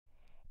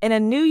In a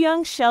new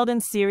Young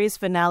Sheldon series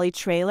finale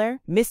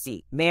trailer,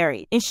 Missy,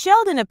 Mary, and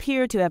Sheldon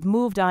appear to have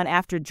moved on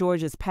after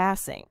George's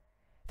passing.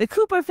 The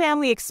Cooper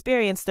family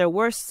experienced their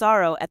worst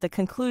sorrow at the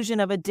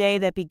conclusion of a day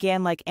that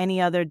began like any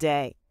other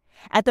day.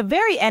 At the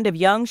very end of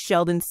Young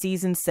Sheldon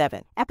Season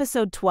 7,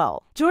 Episode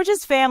 12,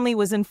 George's family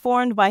was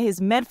informed by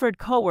his Medford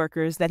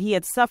co-workers that he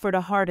had suffered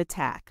a heart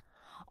attack.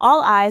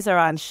 All eyes are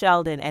on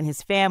Sheldon and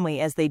his family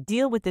as they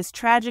deal with this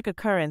tragic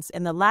occurrence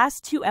in the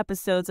last 2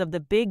 episodes of the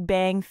Big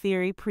Bang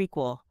Theory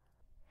prequel.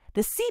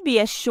 The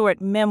CBS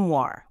short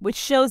memoir, which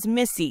shows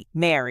Missy,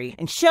 Mary,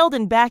 and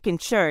Sheldon back in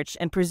church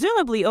and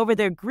presumably over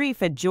their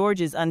grief at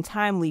George's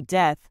untimely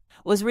death,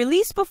 was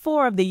released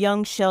before of the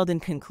Young Sheldon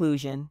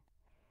conclusion.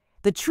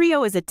 The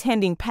trio is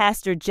attending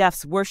Pastor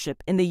Jeff's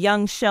worship in the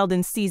Young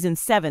Sheldon Season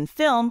 7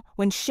 film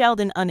when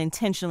Sheldon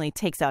unintentionally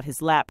takes out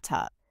his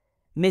laptop.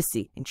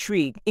 Missy,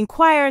 intrigued,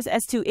 inquires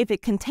as to if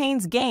it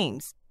contains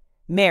games.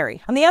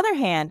 Mary, on the other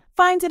hand,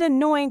 finds it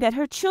annoying that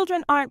her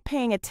children aren't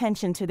paying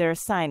attention to their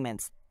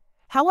assignments.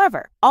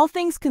 However, all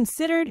things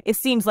considered, it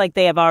seems like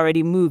they have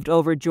already moved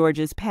over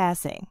George's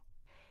passing.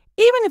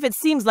 Even if it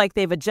seems like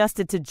they've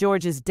adjusted to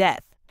George's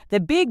death, the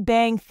Big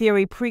Bang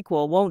Theory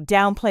prequel won't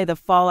downplay the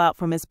fallout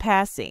from his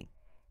passing.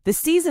 The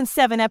Season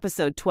 7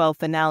 Episode 12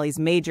 finale's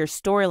major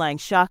storyline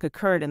shock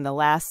occurred in the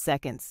last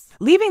seconds,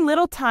 leaving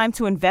little time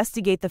to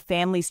investigate the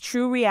family's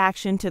true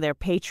reaction to their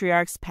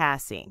patriarch's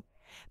passing.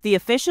 The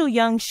official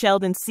Young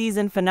Sheldon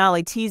season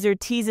finale teaser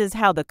teases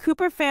how the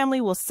Cooper family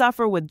will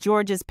suffer with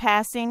George's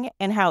passing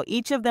and how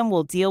each of them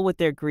will deal with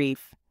their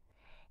grief.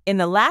 In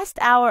the last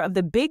hour of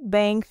the Big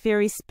Bang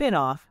Theory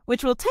spin-off,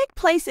 which will take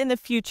place in the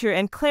future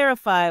and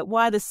clarify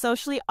why the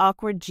socially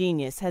awkward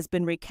genius has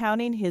been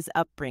recounting his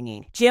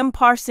upbringing, Jim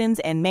Parsons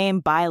and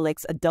Mayim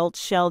Bialik's adult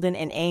Sheldon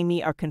and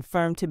Amy are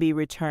confirmed to be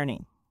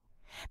returning.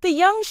 The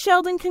Young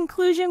Sheldon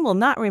conclusion will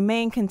not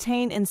remain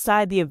contained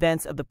inside the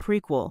events of the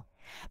prequel.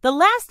 The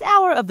last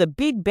hour of the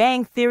Big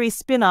Bang Theory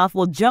spin-off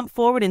will jump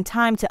forward in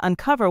time to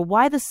uncover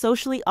why the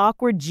socially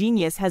awkward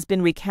genius has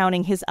been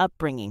recounting his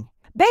upbringing.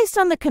 Based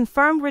on the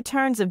confirmed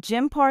returns of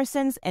Jim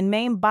Parsons and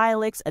Mayim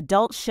Bialik's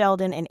adult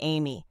Sheldon and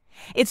Amy,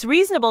 it's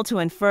reasonable to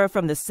infer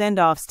from the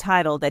send-off's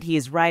title that he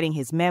is writing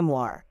his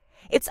memoir.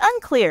 It's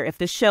unclear if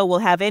the show will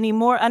have any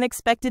more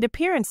unexpected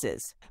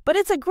appearances, but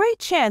it's a great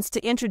chance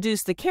to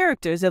introduce the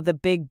characters of the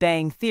Big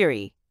Bang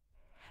Theory.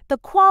 The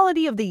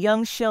quality of the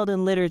Young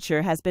Sheldon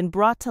literature has been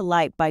brought to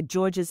light by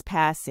George's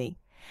passing.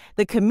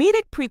 The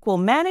comedic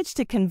prequel managed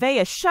to convey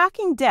a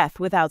shocking death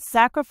without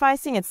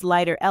sacrificing its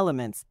lighter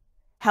elements.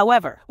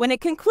 However, when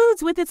it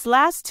concludes with its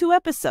last 2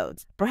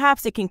 episodes,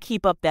 perhaps it can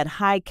keep up that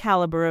high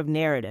caliber of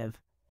narrative.